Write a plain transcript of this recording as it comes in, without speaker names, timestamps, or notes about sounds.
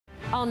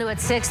All new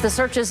at 6, the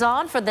search is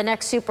on for the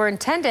next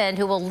superintendent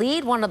who will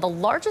lead one of the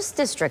largest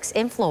districts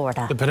in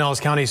Florida. The Pinellas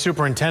County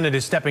superintendent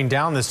is stepping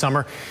down this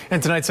summer.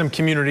 And tonight, some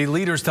community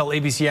leaders tell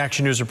ABC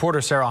Action News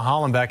reporter Sarah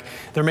Hollenbeck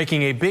they're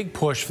making a big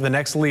push for the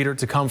next leader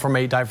to come from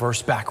a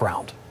diverse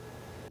background.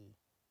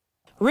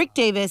 Rick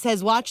Davis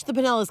has watched the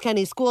Pinellas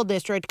County School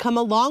District come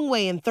a long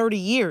way in 30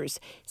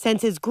 years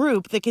since his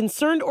group, the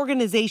Concerned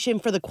Organization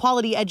for the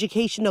Quality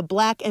Education of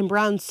Black and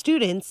Brown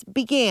Students,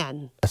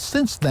 began.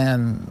 Since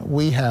then,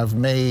 we have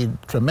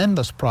made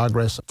tremendous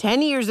progress.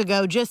 10 years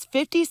ago, just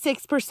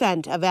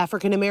 56% of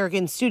African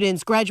American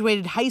students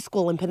graduated high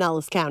school in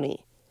Pinellas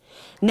County.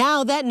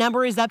 Now that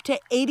number is up to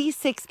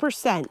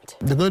 86%.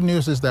 The good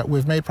news is that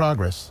we've made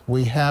progress.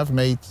 We have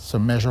made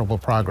some measurable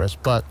progress,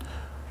 but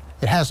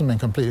it hasn't been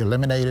completely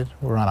eliminated.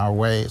 We're on our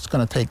way. It's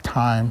going to take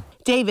time.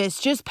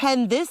 Davis just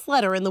penned this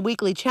letter in the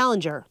Weekly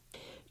Challenger.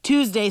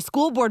 Tuesday,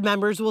 school board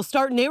members will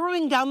start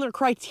narrowing down their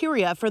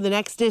criteria for the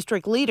next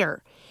district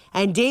leader.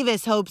 And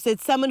Davis hopes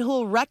it's someone who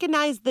will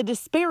recognize the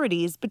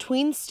disparities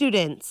between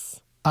students.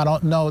 I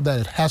don't know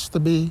that it has to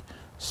be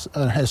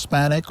a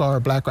Hispanic or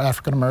a Black or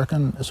African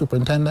American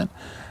superintendent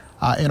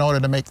in order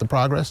to make the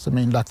progress. I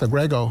mean, Dr.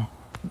 Grego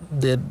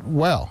did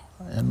well,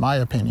 in my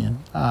opinion,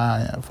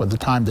 for the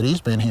time that he's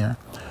been here.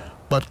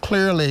 But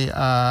clearly,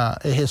 a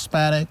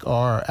Hispanic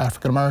or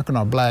African American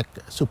or Black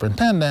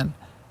superintendent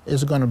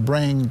is going to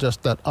bring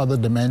just that other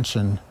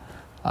dimension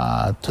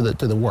to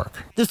the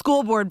work. The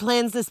school board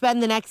plans to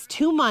spend the next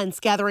 2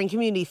 months gathering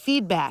community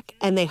feedback,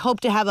 and they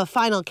hope to have a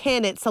final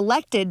candidate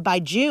selected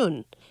by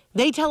June.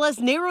 They tell us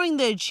narrowing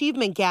the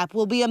achievement gap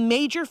will be a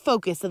major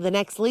focus of the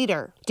next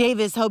leader.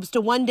 Davis hopes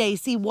to one day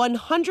see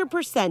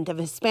 100% of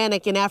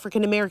Hispanic and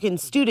African American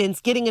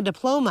students getting a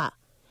diploma,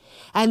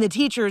 and the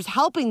teachers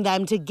helping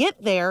them to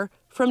get there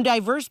from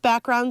diverse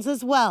backgrounds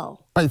as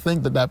well. I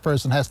think that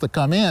person has to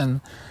come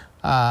in,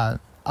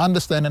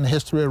 understanding the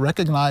history,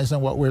 recognizing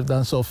what we've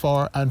done so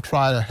far, and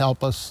try to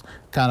help us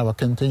kind of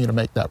continue to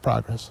make that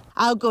progress.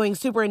 Outgoing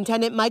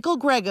Superintendent Michael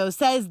Grego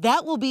says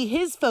that will be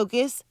his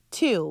focus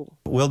too.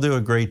 We'll do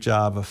a great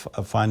job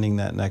of finding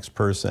that next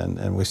person,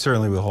 and we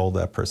certainly will hold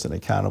that person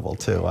accountable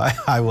too.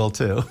 I will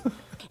too.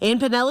 In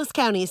Pinellas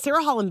County,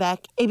 Sarah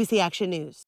Hollenbeck, ABC Action News.